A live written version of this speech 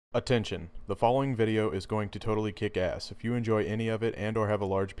Attention, the following video is going to totally kick ass. If you enjoy any of it and or have a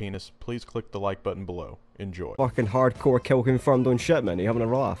large penis, please click the like button below. Enjoy. Fucking hardcore kill confirmed on Shipment. Are you having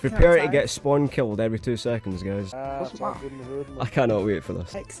a laugh? Prepare to get spawn killed every 2 seconds, guys. I cannot wait for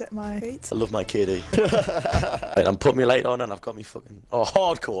this. Exit my feet. I love my KD. Right, I'm putting my light on and I've got me fucking... Oh,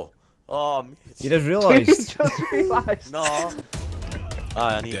 hardcore. Oh, mate. You just realised? Just realised. No.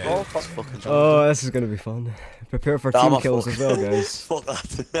 I need Oh, this is gonna be fun. Prepare for team kills as well, guys. Fuck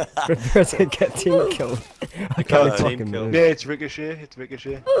that. Prepare to get team killed. I can't fucking move. Yeah, it's Ricochet. It's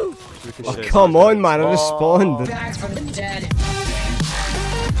Ricochet. Oh, come on, man! I just spawned. Back from the dead.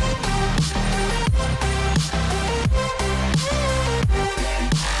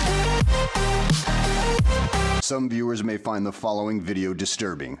 Some viewers may find the following video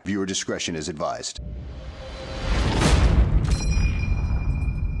disturbing. Viewer discretion is advised.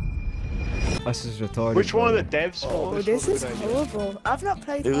 This is retarded. Which one of the devs? Oh, this is horrible. I've not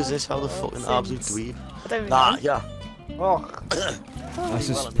played. Who is this? How the fucking absolute dweeb? I don't Nah, know. yeah. Oh. This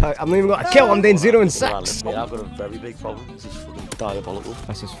is. I'm not even got a kill. I'm doing 0 and 6. Yeah, I've got a very big problem. This is fucking diabolical.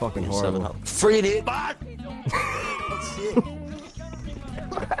 This is fucking horrible. 3 and 8, man! That's it.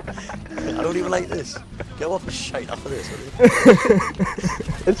 I don't even like this. Get off the shite after this.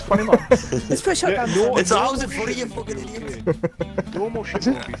 It's funny, man. Let's put shotgun. No, It's a house in front of you, fucking idiot. normal shit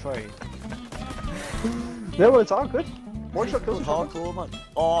will be fine. No, it's all good. One shot kills Hardcore, man.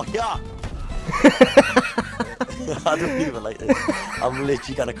 Oh, yeah! I don't even like this. I'm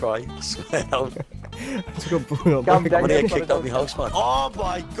literally gonna cry. I swear. I'm gonna get kicked out of my house, man. Oh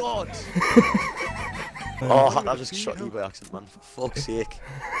my god! Oh, I just shot you by accident, man. For fuck's sake.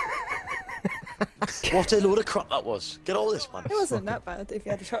 What a load of crap that was. Get all this, man. It wasn't that bad if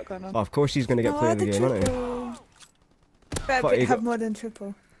you had a shotgun on. Oh, of course he's gonna get played of the game, isn't he? Better have more than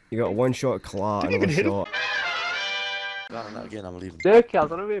triple. You got a 1-shot claw and a shot. No, again, I'm leaving. Dirk, I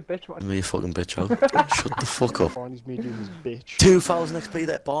don't know, be a bitch. Give me a fucking bitch out. Shut the fuck up. Barney's me doing this bitch. 2000 XP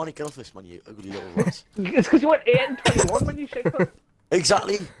there, Barney. Get off this, man, you ugly little rat. It's because you went 8 and 21 when you shake up.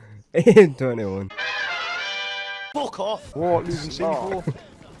 Exactly. 21. Fuck off. What, losing C4?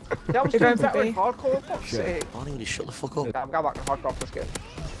 That was doing better in hardcore, fuck's sake. Barney, will you shut the fuck up? I'm going back to hardcore for this game.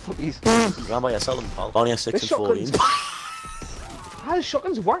 Fuck these. Grandma, you're selling, pal. Barney has 6 and 14. How does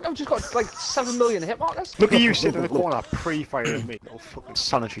shotguns work? I've just got like 7 million hit markers. Look at you sitting in the corner pre-firing me. Little fucking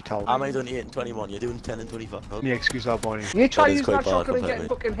sanitary towel. I'm only doing 8 and 21, you're doing 10 and 25. Let me excuse that, Barney. You try That is using quite that shotgun and bad, getting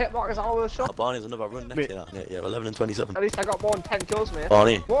fucking hit markers all over the shot. Barney's another run next year. Yeah, 11 and 27. At least I got more than 10 kills, mate.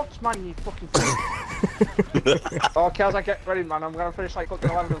 Barney. What, man, you fucking Oh, Kels, I get ready, man. I'm gonna finish like fucking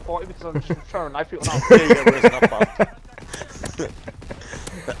 11 and 40 because I'm just throwing knife people now.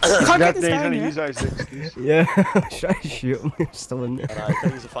 You can't get this down here. Use that as an excuse. Yeah, try to shoot him. Still in there.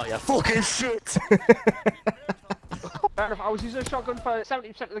 Can use the fact, yeah. Fucking shit! I was using a shotgun for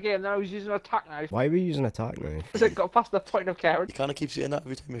 70% of the game, then I was using an attack knife. Why are we using attack knife? Because it got past the point of care. You kinda keep saying that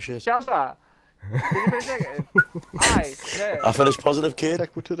every time you shit. How's that? Did you finish negative? Aye, yeah. I finished positive, kid.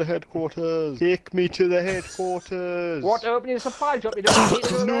 Take me to the headquarters. Take me to the headquarters. What, opening a supply drop? You don't need to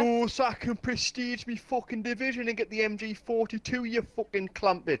go there? No, so I can prestige me fucking division and get the MG42, you fucking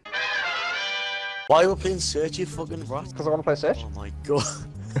clumpit. Why are we playing Search, you fucking rat? Because I want to play Search. Oh my god.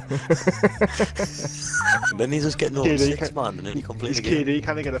 Then he's just getting over 6, man, and then he completes His the game. KD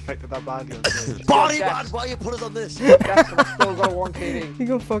can't get affected that badly on stage. Barney, man, why you put us on this? Yes, I'm still got 1 KD. You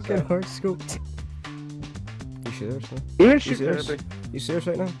got fucking hard scoped. You serious, man? Even You shoot serious? everybody. You serious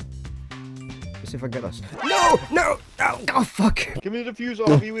right now? Let's see if I get us. No! No! No! Oh, fuck! Give me the views, I'll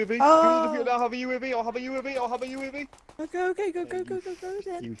have a UAV. Give me the views, I'll have a UAV, I'll have a UAV, I'll have a UAV. Okay, go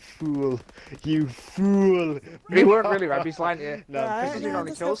then. You fool. You fool. We weren't really right, he's lying to you. No, Yeah, this is your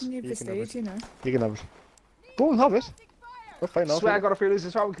only that's kills. helping you prestige, you know. you can have it. Go and have it. We're fine now. I swear I got a few losers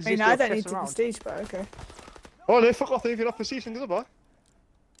as well because I mean, he's I still don't need pissing to around. prestige, but okay. Oh no, fuck off then if you're not precision, goodbye.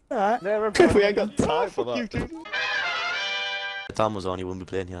 Alright. Never We ain't got time for that. You two. If Dan was on, he wouldn't be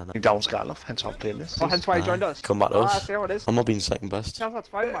playing here. Dan's got enough, hence I'm playing this. Oh, hence why he joined us. Come back to Ah, I us. see how it is. I'm not being second best. Yeah, that's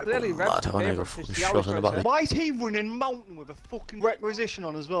fine, man. Really, Red. I don't want to go fucking shot in the back. Why is he running mountain with a fucking requisition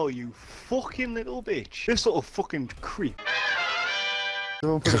on as well, you fucking little bitch? This little fucking creep.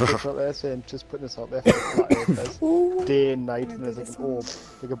 Someone put a picture up there saying, just putting this up there for the day and night, and there's like an orb,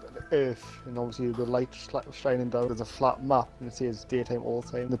 like an earth, and obviously the light shining down, there's a flat map, and it says daytime all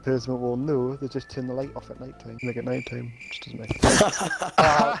the time. The person will know, they just turn the light off at night time, like at night time, which doesn't make sense.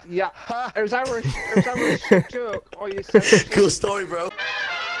 Yeah. It was our joke, or you said... Cool story, bro.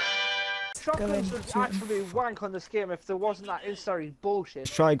 Shotguns would actually wank on this game if there wasn't that in-story bullshit.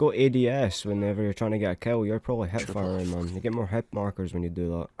 Just try to go ADS whenever you're trying to get a kill. You're probably hip firing, man. You get more hip markers when you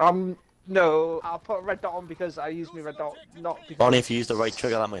do that. No, I'll put a red dot on because I use my red dot, not because... Barney, if you use the right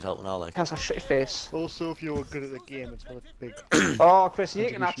trigger, that might help now, like. Because I shut your face. Also, if you're good at the game, it's not a big. Oh, Chris, you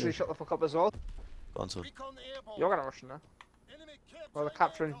can actually shut the fuck up as well. Go on, son. You're gonna rush now. Well, they're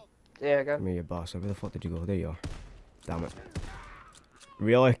capturing... There you go. Come here, you bastard. Where the fuck did you go? There you are. Damn it.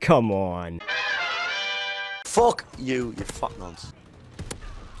 Really? Come on. Fuck you, you fuck nonce.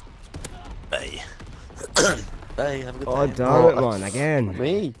 Hey. Hey, have a good day. Oh, damn it, man. Again.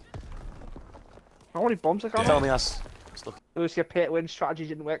 Me? How many bombs I got? Tell me us. It was your pay to win strategy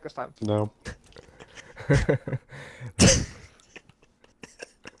didn't work this time. No.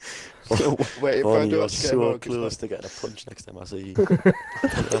 Wait, if I do You're it, so close to getting a punch next time I see you.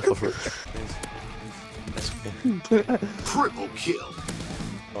 Triple kill.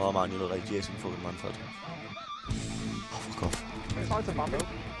 Oh man, you look like Jason fucking Manfred. Oh, fuck off. It's hard to bundle.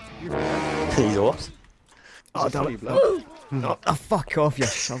 He's what? Oh, damn it. No, fuck off, you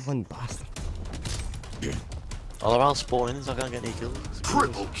shoveling bastard. Oh, they're all spawning, so I can't get any kills.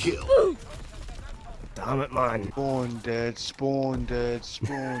 Triple kill. Damn it, man. Spawn dead, spawn dead,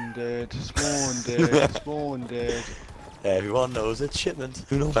 spawn dead, spawn dead, spawn dead. Everyone knows it's Shipment.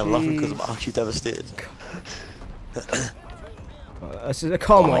 Who knows? I'm laughing because I'm actually devastated. This is a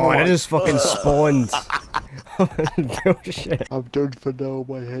come on, I just fucking spawned. Bullshit. I'm done for now,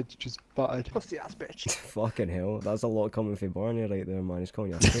 my head's just battered. Pussy ass bitch. Fucking hell, that's a lot coming from Barney right there, man. He's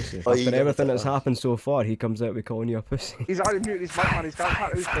calling you a pussy. Oh, you After get everything it, that's happened so far, he comes out with calling you a pussy. He's already muted his mic, man. He's got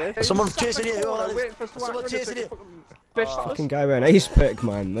tattoos there. Someone's chasing you. I'm waiting for Someone's chasing you. Bitch, Fucking guy with an ice pick,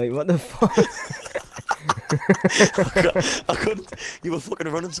 man. Like, what the fuck? I couldn't. You were fucking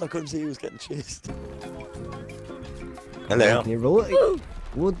running, so I couldn't see who was getting chased. Hello. Can you roll it?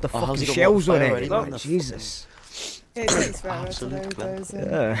 Load the Oh, how's fucking he got shells one on fire it. already, Oh, man? Jesus. It takes forever to Absolute load clown. those in.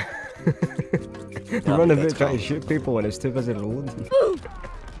 Yeah. You Yeah, run a that's bit trying to calm. shoot people and it's too busy loading.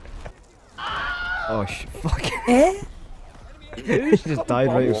 Oh, fuck. Eh? He just died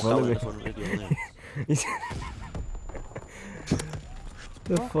right in front of me. He's-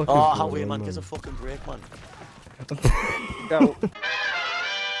 The fuck is Oh, how going weird, on, man. Gives a fucking break, man. Go.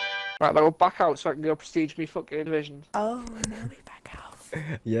 Right, now we'll back out so I can go prestige me fucking division. Oh, now we back out.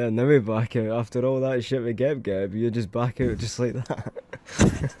 Yeah, now we back out. After all that shit with Geb, you just back out just like that.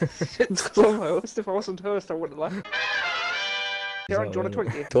 It's because I'm host. If I wasn't host, I wouldn't have left. Here, do you want a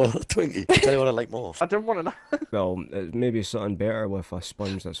Twinkie? Go on, Twinkie. Tell you what I like more. I don't want to know. Well, maybe something better with a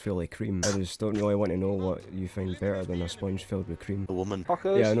sponge that's full of cream. I just don't really want to know what you find better than a sponge filled with cream. A woman.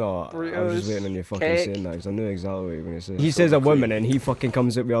 Tacos, Yeah, no, I was just waiting on you fucking cake. saying that because I knew exactly what you were going to say. He says a woman and he fucking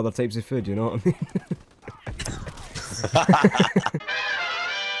comes up with other types of food, you know what I mean?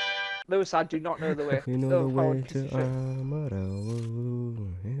 Lewis, I do not know the way. You know Oh, the Howard, way piece to of shit. Amarillo.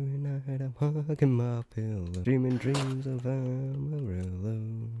 Every night I'm hugging my pillow, dreaming dreams of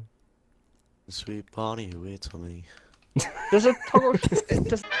Amarillo. Sweet Barney who waits for me. Does it toggle?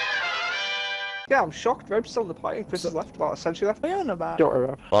 Does... Yeah, I'm shocked. Rob's still in the party. Chris is left. Well, essentially left. What are you on about? Don't worry,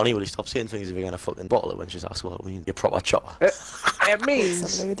 Rob. Barney, will you stop saying things if you're gonna fucking bottle it when she's asked what I mean? You're a proper chopper. It Let's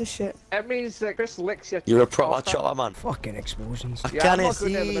means... have a load of shit. It means that Chris licks you. You're a proper chopper, man. Fucking explosions. I Yeah, I'm can't not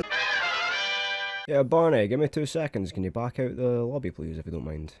good at see. it. Yeah, Barney, give me 2 seconds. Can you back out the lobby, please, if you don't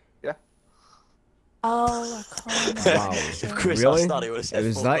mind? Oh, I can't. Wow. If Chris Really? asked that, he would have said It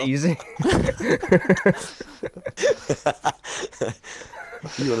was fuck that off. easy?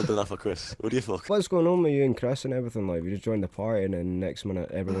 You would have done that for Chris. What do you fuck? What's going on with you and Chris and everything? Like, we just joined the party and then next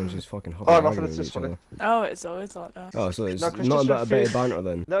minute everyone's just fucking hopping Oh, nothing, arguing it's with just each funny. other. Oh, it's always like that. Oh, so it's No, Chris not just a bit of refused- banter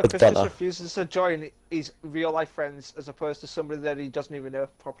then? No, But Chris better. just refuses to join his real life friends as opposed to somebody that he doesn't even know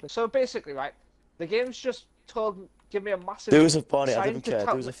properly. So basically, right, the game's just give me a massive... Do us a Barney, I sign didn't to care.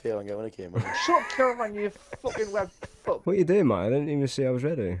 tell Do us a me- favor and get when it came. Shut Caroline, you fucking web fuck. What you doing, man? I didn't even say I was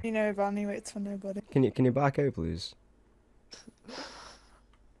ready. You know, Barney waits for nobody. Can you back out, please?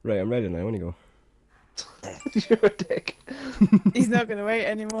 Right, I'm ready now. I want to go. You're a dick. He's not gonna wait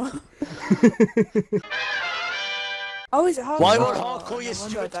anymore. Oh, is it hard? Why Oh, won't hardcore, you no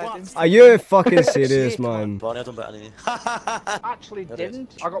wonder I stupid died twat? instantly. Are you fucking serious, Shit, man? Barney, I've done better than you. Actually That is.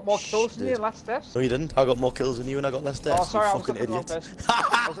 didn't. I got more kills than you Did. in last test. No, you didn't. I got more kills than you and I got less deaths. Oh, sorry, I you was fucking looking at the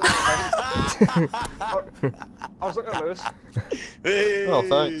wrong idiot. person. I was looking at Lewis. Hey. Oh,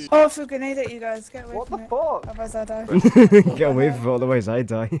 thanks. Oh, I feel grenade at you guys. Get away What from the it. fuck? Otherwise I die. Get away from it, otherwise I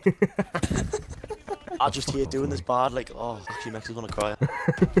die. I just hate doing this bad, like, oh, actually Max is gonna cry.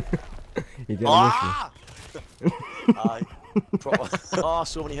 You get emotional. Ah! Aye. Proper. Oh,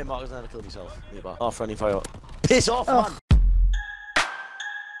 so many hit markers and I had to kill myself. Yeah, oh, friendly fire. Piss off, Oh. man!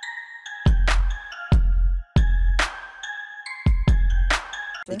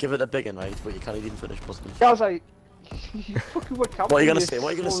 You give it a big one, right? But you can't even finish puzzling. I was like, You fucking were camping. What are you gonna say? What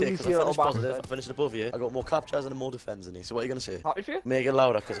are you gonna say? Because I little finished positive, I bastard. finished above you. I got more captures and more defends than you. So what are you gonna say? Happy for you? Make it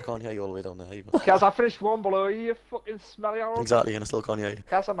louder because I can't hear you all the way down there. Kaz, I finished one below you, you fucking smelly arrow. Exactly, and I still can't hear you.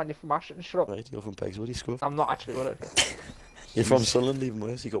 Kaz, man, you're from Ashton, shut up. Right, you're from Pegs, what do you screw? I'm not actually, what You're from Sunderland, even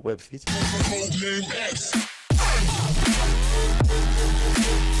worse. You got web feet.